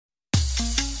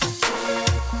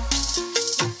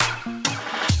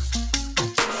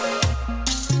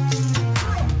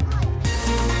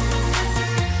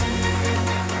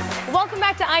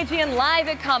IGN Live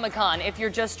at Comic-Con. If you're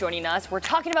just joining us, we're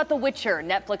talking about The Witcher,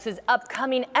 Netflix's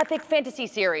upcoming epic fantasy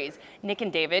series. Nick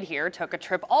and David here took a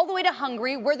trip all the way to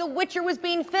Hungary where The Witcher was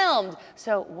being filmed.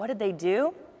 So what did they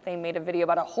do? They made a video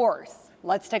about a horse.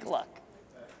 Let's take a look.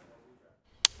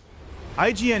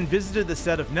 IGN visited the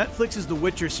set of Netflix's The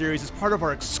Witcher series as part of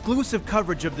our exclusive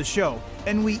coverage of the show,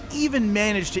 and we even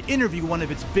managed to interview one of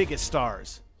its biggest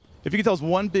stars. If you could tell us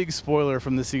one big spoiler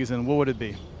from the season, what would it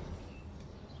be?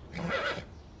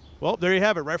 Well, there you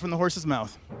have it, right from the horse's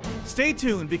mouth. Stay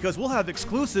tuned, because we'll have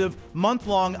exclusive,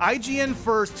 month-long IGN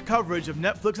First coverage of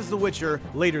Netflix's The Witcher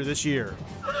later this year.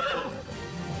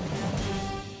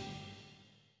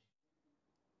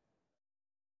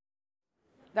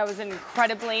 That was an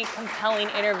incredibly compelling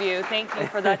interview. Thank you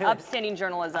for that upstanding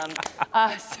journalism.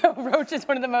 So Roach is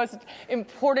one of the most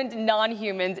important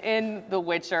non-humans in The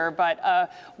Witcher, but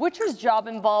Witcher's job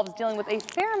involves dealing with a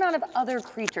fair amount of other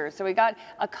creatures. So we got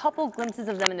a couple glimpses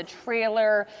of them in the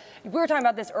trailer. We were talking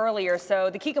about this earlier, so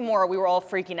the Kikimora we were all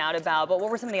freaking out about, but what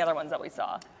were some of the other ones that we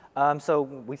saw? So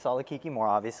we saw the Kikimora,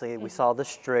 obviously. We saw the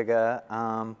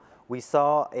Striga. We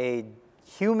saw a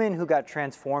human who got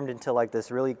transformed into like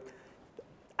this really...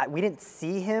 We didn't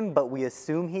see him, but we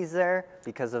assume he's there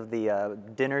because of the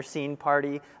dinner scene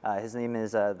party. His name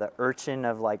is the Urchin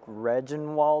of like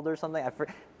Regenwald or something.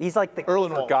 He's like the...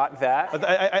 Erlenwald. Forgot that?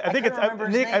 I think it's,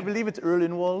 Nick, I believe it's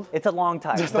Erlenwald. It's a long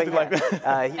time. Just something like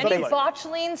that. Any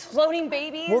botchlings, floating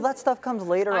babies? Well, that stuff comes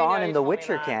later on in the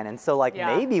Witcher canon, so like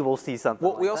maybe we'll see something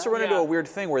Well, like we also that. run into a weird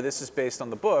thing where this is based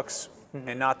on the books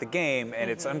and not the game,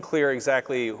 and it's unclear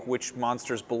exactly which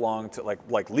monsters belong to,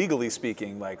 like legally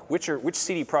speaking, like which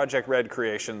CD Projekt Red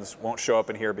creations won't show up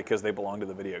in here because they belong to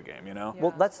the video game, you know? Yeah.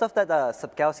 Well, that's stuff that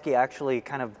Sapkowski actually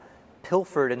kind of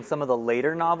pilfered in some of the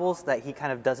later novels that he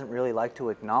kind of doesn't really like to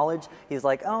acknowledge. He's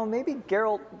like, oh, maybe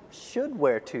Geralt should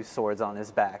wear two swords on his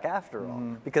back after all,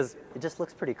 because it just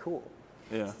looks pretty cool.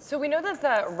 Yeah. So we know that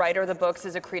the writer of the books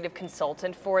is a creative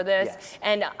consultant for this,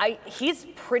 and he's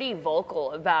pretty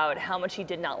vocal about how much he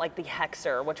did not like the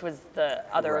Hexer, which was the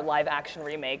other live-action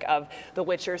remake of The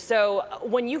Witcher. So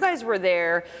when you guys were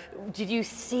there, did you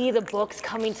see the books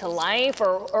coming to life,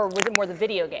 or was it more the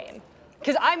video game?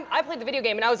 Because I played the video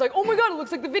game and I was like, oh my God, it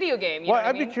looks like the video game. You know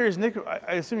I'd be curious, Nick,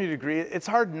 I assume you'd agree, it's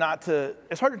hard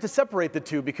to separate the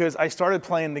two, because I started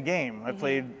playing the game. I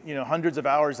played, hundreds of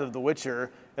hours of The Witcher,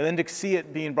 and then to see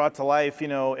it being brought to life,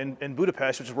 in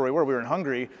Budapest, which is where we were in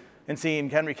Hungary, and seeing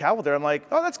Henry Cavill there, I'm like,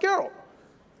 oh, that's Geralt.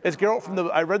 It's Geralt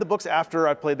from I read the books after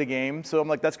I played the game, so I'm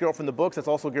like, that's Geralt from the books, that's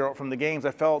also Geralt from the games.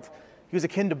 I felt he was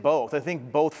akin to both. I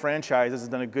think both franchises have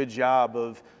done a good job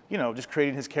of, just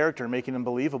creating his character and making him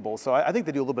believable. So I think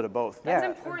they do a little bit of both. That's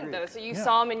important though. So you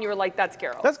saw him and you were like, that's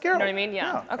Geralt. That's Geralt. You know what I mean?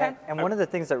 Yeah. Okay. And one of the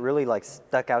things that really like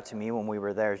stuck out to me when we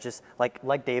were there is just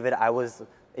like David, I was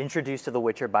introduced to The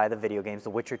Witcher by the video games, The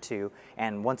Witcher 2,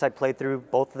 and once I played through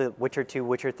both The Witcher 2,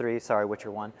 Witcher 3,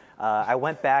 Witcher 1, I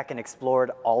went back and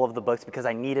explored all of the books because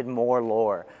I needed more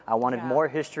lore. I wanted more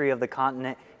history of the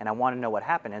continent, and I wanted to know what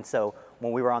happened. And so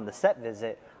when we were on the set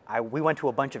visit, we went to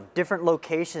a bunch of different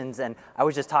locations, and I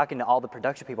was just talking to all the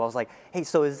production people. I was like, hey,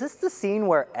 so is this the scene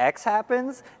where X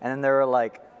happens? And then they were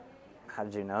like, how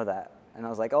did you know that? And I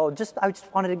was like, oh, I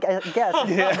just wanted to guess.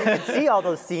 You can see all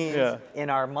those scenes in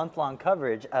our month-long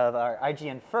coverage of our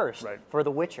IGN First for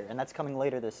The Witcher, and that's coming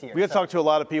later this year. We got to talk to a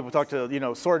lot of people. We talked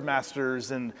to, sword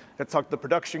masters, and got to talk to the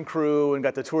production crew, and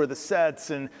got to tour the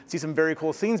sets, and see some very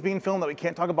cool scenes being filmed that we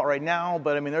can't talk about right now,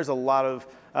 but I mean, there's a lot of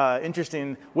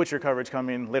interesting Witcher coverage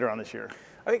coming later on this year.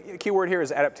 I think the key word here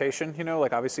is adaptation.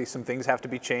 Like obviously some things have to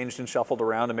be changed and shuffled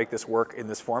around to make this work in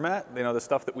this format. The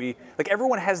stuff that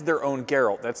everyone has their own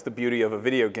Geralt. That's the beauty of a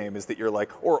video game, is that you're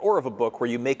like, or of a book where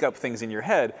you make up things in your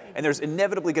head, and there's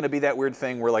inevitably going to be that weird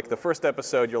thing where like the first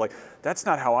episode you're like, that's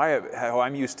not how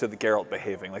I'm used to the Geralt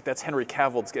behaving. Like that's Henry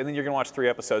Cavill's, and then you're going to watch 3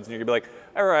 episodes and you're going to be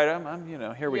like, all right, I'm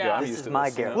here we go. I'm used to this. My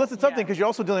Geralt. Well, that's something, because you're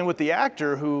also dealing with the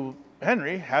actor who,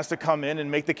 Henry, has to come in and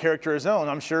make the character his own.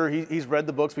 I'm sure he's read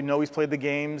the books, we know he's played the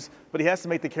games, but he has to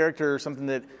make the character something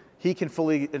that he can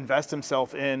fully invest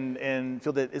himself in and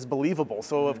feel that is believable.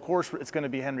 So of course it's going to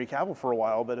be Henry Cavill for a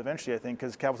while, but eventually I think,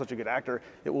 because Cavill's such a good actor,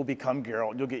 it will become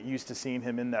Geralt. You'll get used to seeing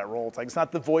him in that role. It's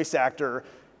not the voice actor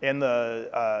and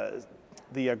the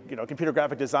computer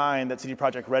graphic design that CD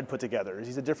Projekt Red put together.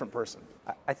 He's a different person.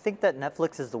 I think that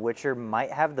Netflix's The Witcher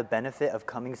might have the benefit of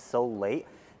coming so late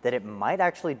that it might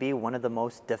actually be one of the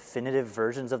most definitive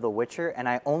versions of The Witcher, and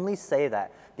I only say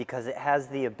that because it has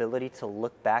the ability to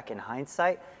look back in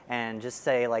hindsight and just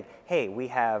say like, hey, we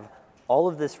have all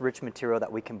of this rich material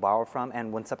that we can borrow from,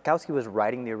 and when Sapkowski was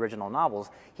writing the original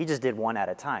novels, he just did one at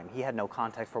a time. He had no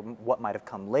context for what might have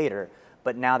come later,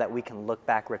 But now that we can look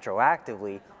back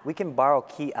retroactively, we can borrow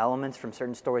key elements from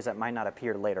certain stories that might not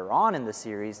appear later on in the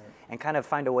series and kind of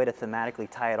find a way to thematically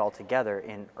tie it all together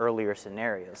in earlier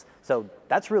scenarios. So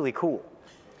that's really cool.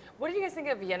 What did you guys think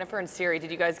of Yennefer and Ciri?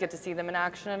 Did you guys get to see them in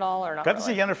action at all, or not? Got to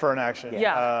see Yennefer in action.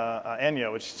 Yeah.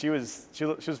 Anya, which she was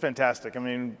fantastic. I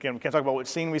mean, again, we can't talk about which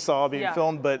scene we saw being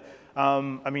filmed, but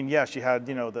I mean, yeah, she had,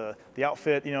 you know, the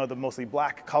outfit, you know, the mostly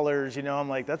black colors, you know. I'm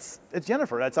like, it's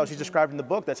Yennefer. That's how she's described in the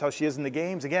book. That's how she is in the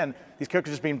games. Again, these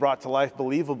characters just being brought to life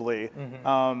believably.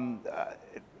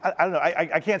 I don't know.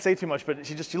 I can't say too much, but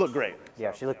she looked great.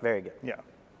 Yeah, she looked very good. Yeah.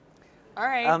 All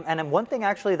right. And then one thing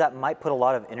actually that might put a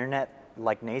lot of internet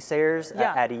like naysayers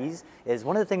at ease is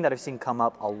one of the things that I've seen come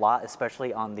up a lot,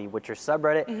 especially on the Witcher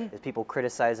subreddit, is people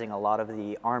criticizing a lot of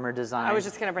the armor design. I was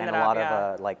just gonna bring and that a lot up,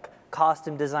 of like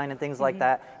costume design and things like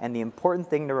that. And the important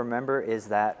thing to remember is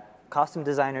that costume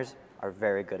designers are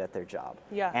very good at their job.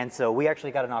 Yeah. And so we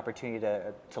actually got an opportunity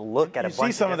to look at a bunch of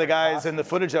You see some of the guys costumes. in the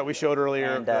footage that we showed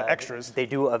earlier, And, the extras. They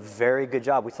do a very good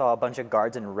job. We saw a bunch of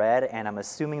guards in red, and I'm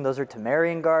assuming those are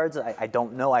Temerian guards. I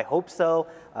don't know, I hope so.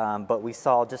 But we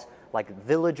saw just like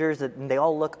villagers, and they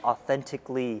all look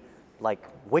authentically like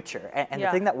Witcher. And the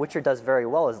thing that Witcher does very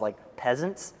well is like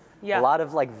peasants. Yeah. A lot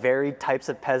of like varied types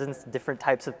of peasants, different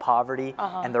types of poverty,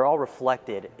 and they're all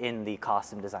reflected in the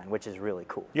costume design, which is really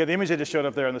cool. Yeah, the image that just showed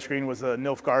up there on the screen was a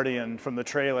Nilfgaardian from the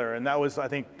trailer, and that was, I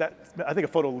think a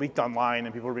photo leaked online,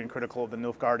 and people were being critical of the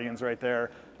Nilfgaardians right there.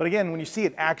 But again, when you see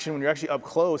it in action, when you're actually up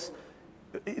close,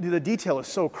 the detail is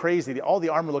so crazy. All the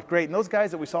armor looked great, and those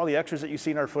guys that we saw, the extras that you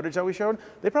see in our footage that we showed,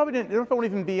 they probably won't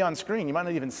even be on screen. You might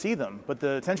not even see them, but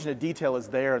the attention to detail is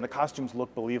there, and the costumes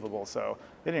look believable. So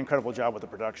they did an incredible job with the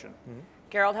production.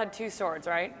 Geralt had 2 swords,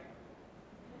 right?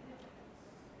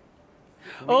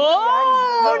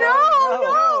 Oh,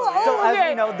 no. So as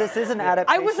we know, this is an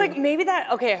adaptation. I was like, maybe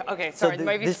that, okay, sorry,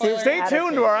 maybe this spoiler. is- Stay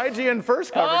tuned to our IGN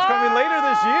First coverage coming later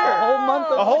this year. A whole month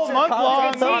of A whole Witcher month long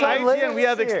content on sometime later IGN. We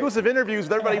have this year. exclusive interviews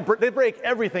with everybody. They break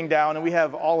everything down, and we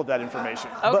have all of that information.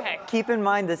 Okay. But keep in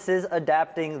mind, this is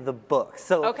adapting the book.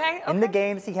 So in the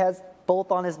games, he has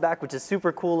both on his back, which is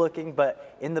super cool looking.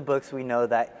 But in the books, we know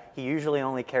that he usually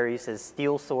only carries his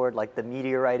steel sword, like the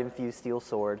meteorite-infused steel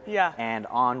sword. Yeah. And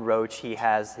on Roach, he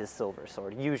has his silver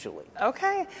sword, usually.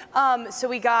 Okay, so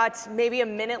we got maybe a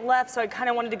minute left, so I kind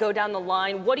of wanted to go down the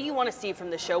line. What do you want to see from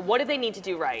the show? What do they need to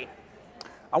do right?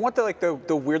 I want the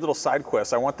weird little side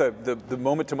quests. I want the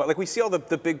moment to, like, we see all the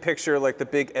big picture, like the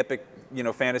big epic, you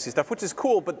know, fantasy stuff, which is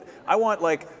cool, but I want,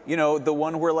 like, you know, the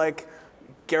one where, like,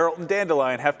 Geralt and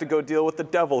Dandelion have to go deal with the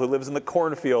devil who lives in the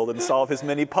cornfield and solve his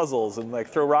many puzzles and like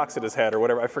throw rocks at his head or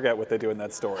whatever. I forget what they do in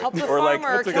that story. Help the or like,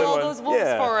 farmer what's a kill good all one? those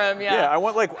wolves for him, yeah. Yeah,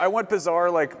 I want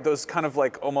bizarre, like those kind of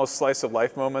like almost slice of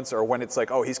life moments, or when it's like,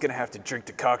 oh, he's gonna have to drink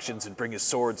decoctions and bring his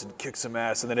swords and kick some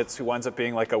ass, and then it winds up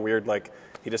being like a weird, like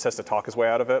he just has to talk his way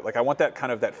out of it. Like I want that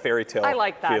kind of that fairy tale I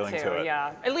like that feeling too, to it.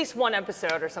 yeah. At least one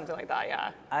episode or something like that,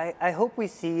 yeah. I hope we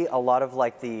see a lot of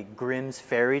like the Grimm's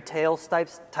fairy tale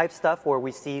type stuff where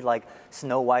we see like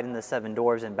Snow White and the Seven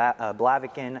Dwarfs and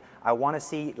Blaviken. I want to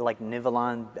see like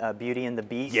Nivellen, Beauty and the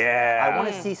Beast. Yeah. I want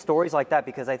to see stories like that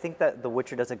because I think that The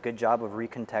Witcher does a good job of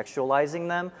recontextualizing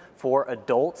them for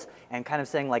adults and kind of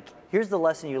saying like, here's the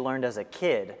lesson you learned as a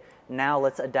kid. Now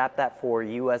let's adapt that for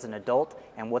you as an adult,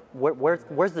 and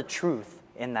where's the truth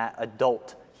in that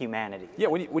adult humanity? Yeah,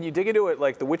 when you dig into it,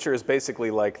 like The Witcher is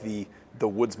basically like the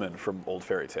woodsman from old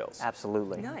fairy tales.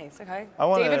 Absolutely. Nice, okay.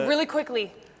 wanna- David, really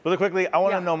quickly. Really quickly, I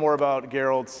want Yeah. to know more about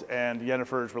Geralt and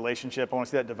Yennefer's relationship. I want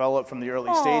to see that develop from the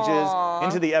early stages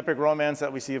into the epic romance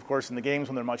that we see, of course, in the games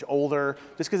when they're much older.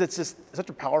 Just because it's just such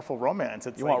a powerful romance.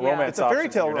 It's You like, want romance it's a fairy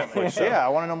options in tale your romance. Netflix show. Yeah, I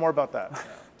want to know more about that.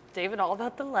 David, all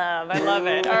about the love. I love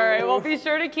it. All right, well, be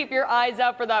sure to keep your eyes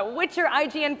out for that Witcher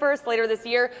IGN First later this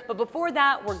year. But before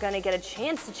that, we're going to get a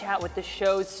chance to chat with the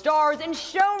show's stars and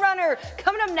showrunner.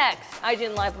 Coming up next,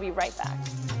 IGN Live will be right back.